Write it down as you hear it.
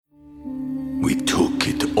We took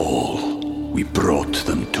it all. We brought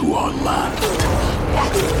them to our land.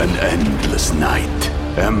 An endless night,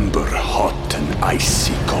 ember hot and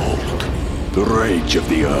icy cold. The rage of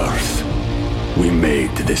the earth. We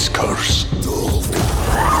made this curse.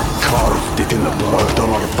 Carved it in the blood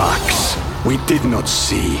on our backs. We did not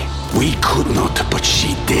see. We could not, but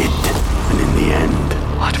she did. And in the end...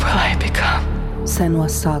 What will I become?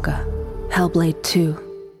 Senua's Saga. Hellblade 2.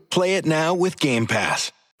 Play it now with Game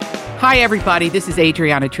Pass. Hi, everybody. This is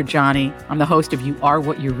Adriana Trajani. I'm the host of You Are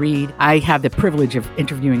What You Read. I have the privilege of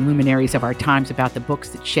interviewing luminaries of our times about the books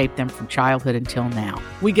that shaped them from childhood until now.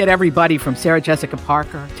 We get everybody from Sarah Jessica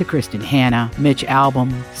Parker to Kristen Hanna, Mitch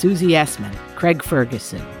Albom, Susie Essman, Craig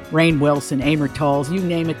Ferguson, Rainn Wilson, Amor Tolls, you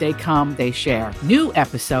name it, they come, they share. New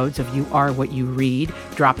episodes of You Are What You Read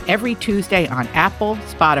drop every Tuesday on Apple,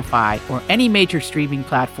 Spotify, or any major streaming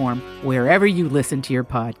platform wherever you listen to your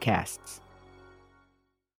podcasts.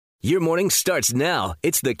 Your morning starts now.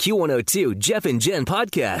 It's the Q102 Jeff and Jen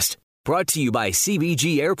podcast brought to you by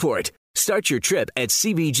CBG Airport. Start your trip at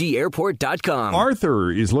CBGAirport.com.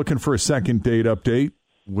 Arthur is looking for a second date update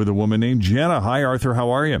with a woman named Jenna. Hi, Arthur.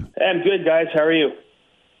 How are you? I'm good, guys. How are you?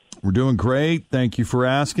 We're doing great. Thank you for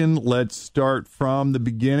asking. Let's start from the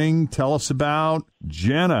beginning. Tell us about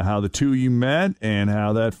Jenna, how the two of you met, and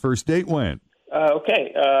how that first date went.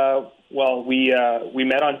 Okay. Well, we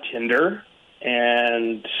met on Tinder,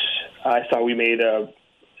 and I thought we made a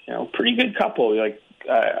pretty good couple. Like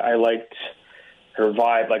I liked her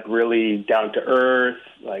vibe, like really down to earth,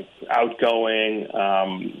 like outgoing,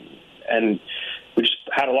 and we just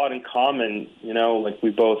had a lot in common. Like we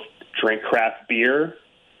both drink craft beer,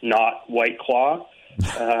 not White Claw.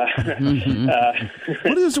 What's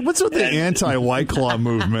with the anti-White Claw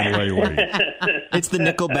movement lately? It's the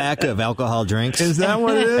Nickelback of alcohol drinks. Is that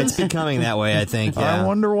what it is? It's becoming that way, I think. Yeah. I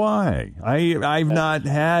wonder why. I've not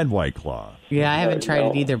had White Claw. Yeah, I haven't tried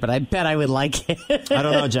it either, but I bet I would like it. I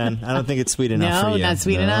don't know, Jen. I don't think it's sweet enough for you. No, not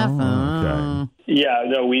sweet enough. Okay. Yeah,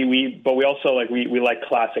 no, but we also we like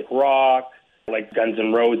classic rock, like Guns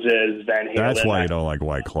N' Roses, Van Halen. That's why you don't like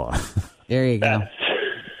White Claw. There you go.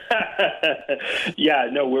 Yeah,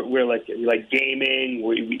 no, we like gaming.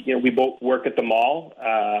 We both work at the mall.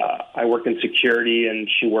 I work in security, and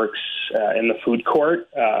she works in the food court.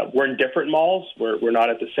 We're in different malls. We're not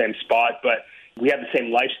at the same spot, but we have the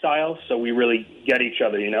same lifestyle, so we really get each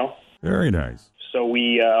other. Very nice. So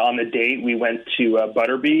we on the date we went to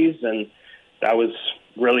Butterbees, and that was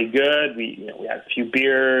really good. We had a few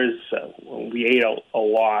beers. We ate a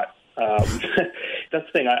lot. That's the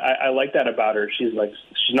thing. I like that about her. She's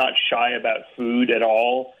not shy about food at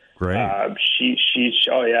all. Great. She's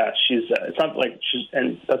it's not like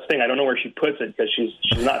and that's the thing. I don't know where she puts it because she's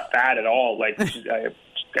not fat at all. Like I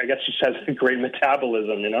guess she has a great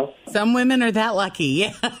metabolism. Some women are that lucky.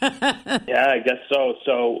 Yeah, I guess so.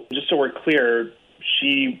 So just so we're clear,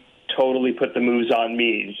 she totally put the moves on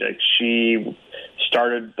me. Like she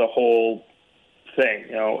started the whole thing.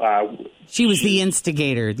 She was the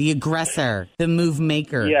instigator, the aggressor, the move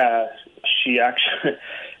maker. Yeah, she actually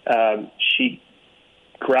she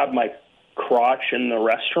grabbed my crotch in the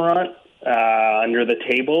restaurant under the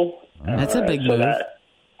table. That's a big move. And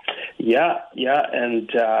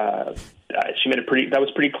she made that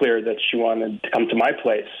was pretty clear that she wanted to come to my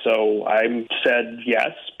place. So I said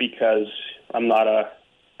yes because I'm not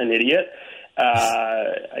an idiot. So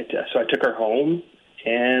I took her home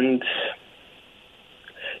and.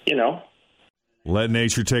 Let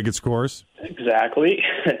nature take its course. Exactly.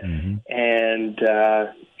 Mm-hmm. And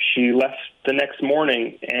she left the next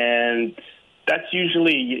morning, and that's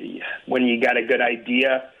usually when you got a good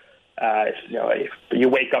idea. If you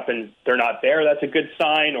wake up and they're not there, that's a good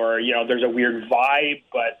sign, or there's a weird vibe.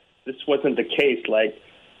 But this wasn't the case. Like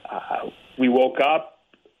we woke up,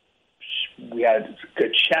 we had a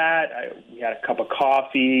good chat. We had a cup of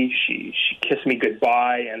coffee. She kissed me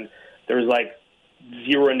goodbye, and there was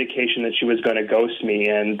zero indication that she was going to ghost me,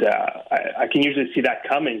 and I can usually see that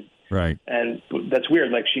coming. Right. And that's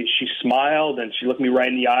weird. Like she smiled and she looked me right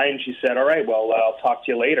in the eye and she said, "All right, well, I'll talk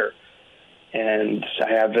to you later." And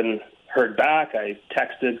I haven't heard back. I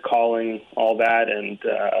texted, calling, all that, and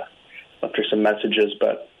left her some messages,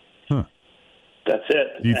 but that's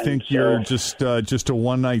it. Do you think you're just a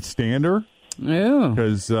one-night stander? Yeah.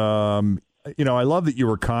 Because I love that you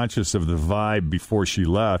were conscious of the vibe before she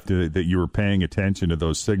left, that you were paying attention to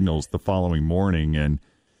those signals the following morning. And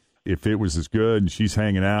if it was as good and she's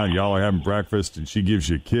hanging out, y'all are having breakfast, and she gives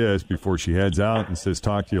you a kiss before she heads out and says,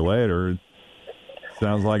 "Talk to you later," it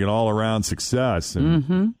sounds like an all-around success.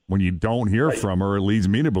 And when you don't hear from her, it leads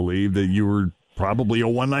me to believe that you were probably a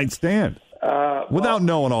one-night stand without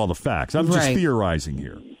knowing all the facts. I'm just theorizing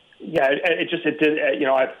here. yeah, it did. You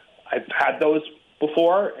know, I've had those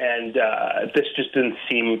before, and this just didn't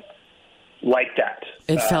seem like that.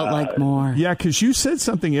 It felt like more. Yeah, because you said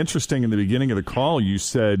something interesting in the beginning of the call. You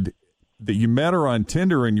said that you met her on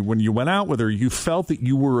Tinder, and when you went out with her, you felt that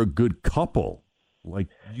you were a good couple. Like,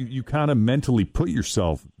 you kind of mentally put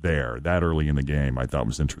yourself there that early in the game. I thought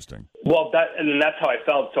was interesting. Well, that's how I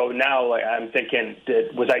felt. So now, like, I'm thinking,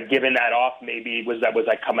 was I giving that off? Maybe was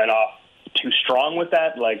I coming off too strong with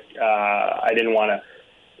that? Like, I didn't want to,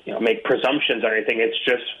 make presumptions or anything. It's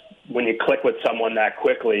just when you click with someone that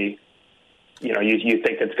quickly, you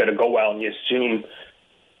think it's going to go well, and you assume,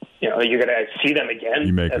 you're going to see them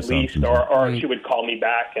again at least, or she would call me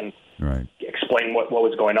back and explain what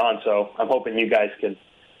was going on. So I'm hoping you guys could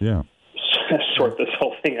sort this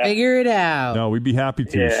whole thing out. Figure it out. No, we'd be happy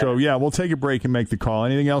to. Yeah. So we'll take a break and make the call.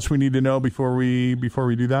 Anything else we need to know before we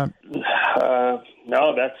do that?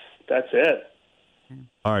 No, that's it.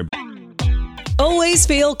 All right. Always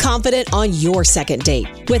feel confident on your second date.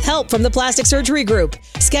 With help from the Plastic Surgery Group.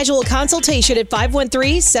 Schedule a consultation at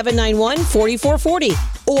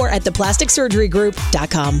 513-791-4440 or at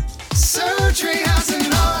theplasticsurgerygroup.com. Surgery has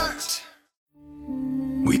an art.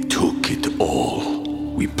 We took it all.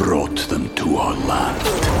 We brought them to our land.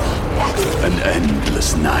 An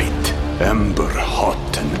endless night, ember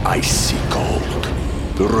hot and icy cold.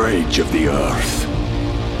 The rage of the earth.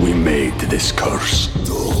 We made this curse.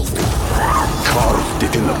 Carved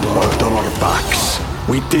it in the blood on our backs.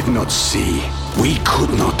 We did not see. We could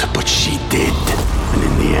not, but she did. And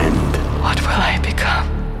in the end, What will I become?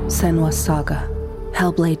 Senua's Saga.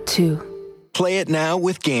 Hellblade 2. Play it now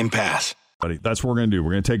with Game Pass. That's what we're going to do.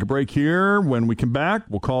 We're going to take a break here. When we come back,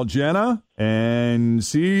 we'll call Jenna and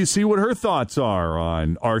see what her thoughts are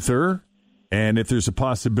on Arthur, and if there's a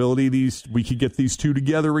possibility we could get these two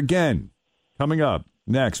together again. Coming up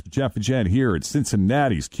next, Jeff and Jen here at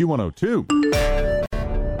Cincinnati's Q102.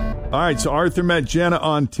 All right, so Arthur met Jenna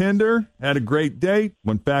on Tinder, had a great date,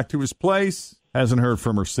 went back to his place, hasn't heard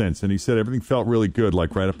from her since, and he said everything felt really good,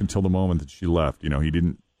 like right up until the moment that she left.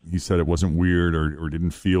 He said it wasn't weird or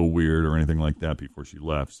didn't feel weird or anything like that before she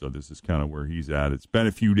left. So this is kind of where he's at. It's been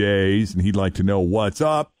a few days, and he'd like to know what's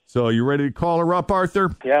up. So you ready to call her up,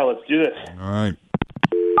 Arthur? Yeah, let's do this. All right.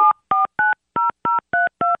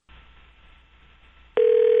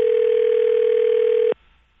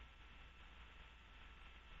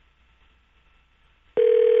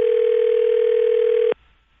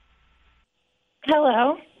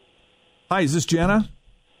 Hello. Hi, is this Jenna?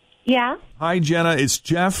 Yeah. Hi, Jenna. It's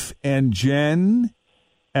Jeff and Jen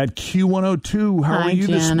at Q102. How are you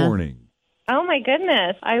Jenna. this morning? Oh, my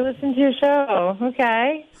goodness. I listened to your show.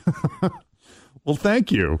 Okay. Well,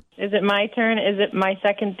 thank you. Is it my turn? Is it my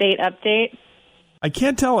second date update? I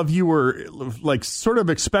can't tell if you were like sort of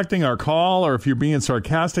expecting our call or if you're being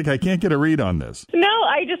sarcastic. I can't get a read on this. No,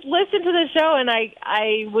 I just listened to the show, and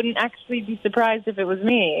I wouldn't actually be surprised if it was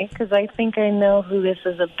me, because I think I know who this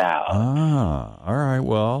is about. Ah, all right.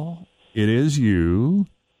 Well, it is you.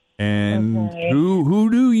 And Okay.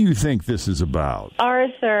 who do you think this is about?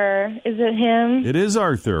 Arthur. Is it him? It is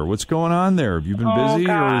Arthur. What's going on there? Have you been Oh, busy, or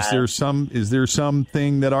God. is there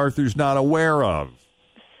something that Arthur's not aware of?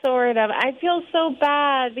 Sort of. I feel so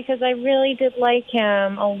bad because I really did like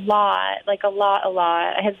him a lot. Like a lot.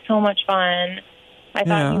 I had so much fun. I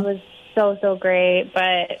thought he was so great,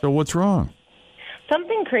 but So what's wrong?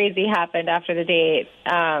 something crazy happened after the date.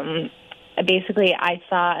 Basically, I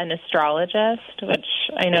saw an astrologist, which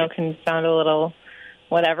I know can sound a little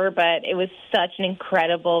whatever, but it was such an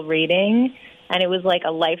incredible reading, and it was like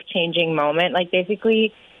a life-changing moment. Like,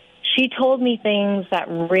 basically, she told me things that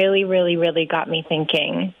really, really, really got me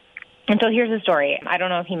thinking. And so here's the story. I don't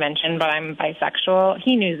know if he mentioned, but I'm bisexual.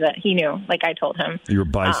 He knew that. He knew. Like, I told him. You're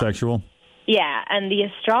bisexual? Yeah, and the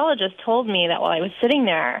astrologist told me that while I was sitting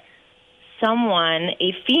there, someone,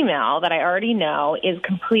 a female that I already know, is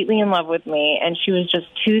completely in love with me, and she was just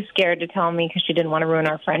too scared to tell me because she didn't want to ruin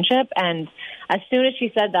our friendship. And as soon as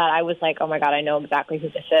she said that, I was like, oh, my God, I know exactly who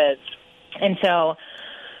this is. And so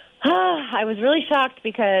I was really shocked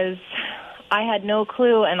because I had no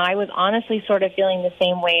clue, and I was honestly sort of feeling the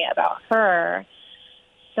same way about her.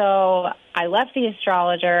 So I left the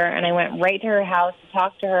astrologer, and I went right to her house to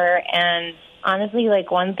talk to her, and honestly,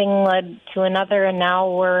 like, one thing led to another, and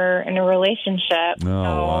now we're in a relationship. Oh,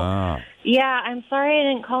 wow. Yeah, I'm sorry I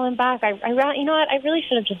didn't call him back. You know what? I really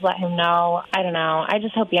should have just let him know. I don't know. I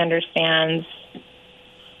just hope he understands.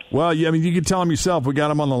 Well, yeah, I mean, you can tell him yourself. We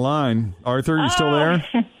got him on the line. Arthur, you still there?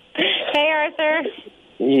 Hey, Arthur.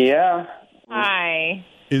 Yeah. Hi.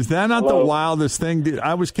 Is that not Hello? the wildest thing? Dude,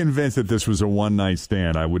 I was convinced that this was a one-night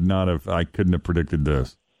stand. I couldn't have predicted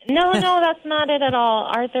this. No, that's not it at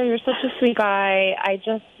all. Arthur, you're such a sweet guy. I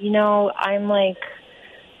just, I'm like,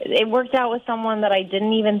 it worked out with someone that I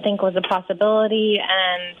didn't even think was a possibility,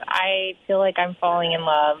 and I feel like I'm falling in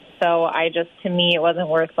love. So to me, it wasn't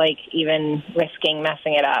worth like even risking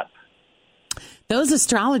messing it up. Those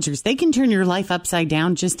astrologers, they can turn your life upside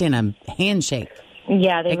down just in a handshake.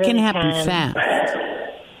 Yeah, they it really can happen can. fast.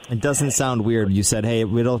 It doesn't sound weird. You said, hey,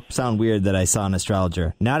 it'll sound weird that I saw an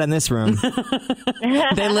astrologer. Not in this room.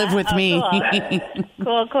 They live with me.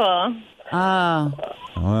 Cool. Oh.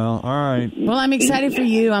 Well, all right. Well, I'm excited for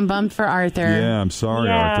you. I'm bummed for Arthur. Yeah, I'm sorry,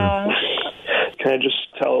 Arthur. Can I just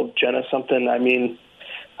tell Jenna something? I mean,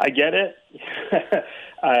 I get it.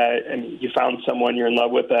 And you found someone you're in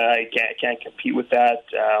love with. I can't compete with that.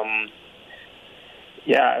 I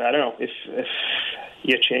don't know. If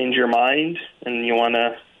you change your mind and you want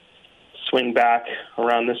to swing back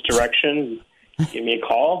around this direction, give me a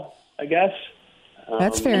call, I guess.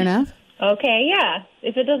 That's fair enough. Okay, yeah.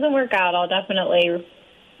 If it doesn't work out, I'll definitely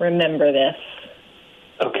remember this.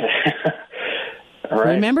 Okay. All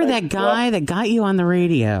right. Remember that guy that got you on the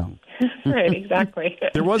radio. Right, exactly.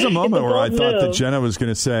 There was a moment where I thought that Jenna was going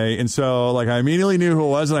to say, and so like I immediately knew who it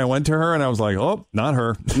was, and I went to her, and I was like, oh, not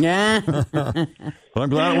her. Yeah. Well, I'm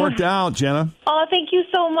glad it worked out, Jenna. Oh, thank you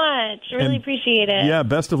so much. Really appreciate it. Yeah,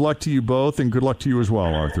 best of luck to you both, and good luck to you as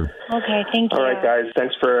well, Arthur. Okay, thank you. All right, guys.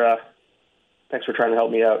 Thanks for trying to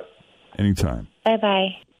help me out. Anytime. Bye-bye.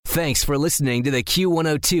 Thanks for listening to the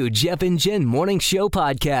Q102 Jeff and Jen Morning Show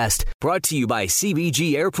podcast, brought to you by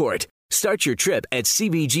CBG Airport. Start your trip at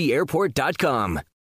CBGAirport.com.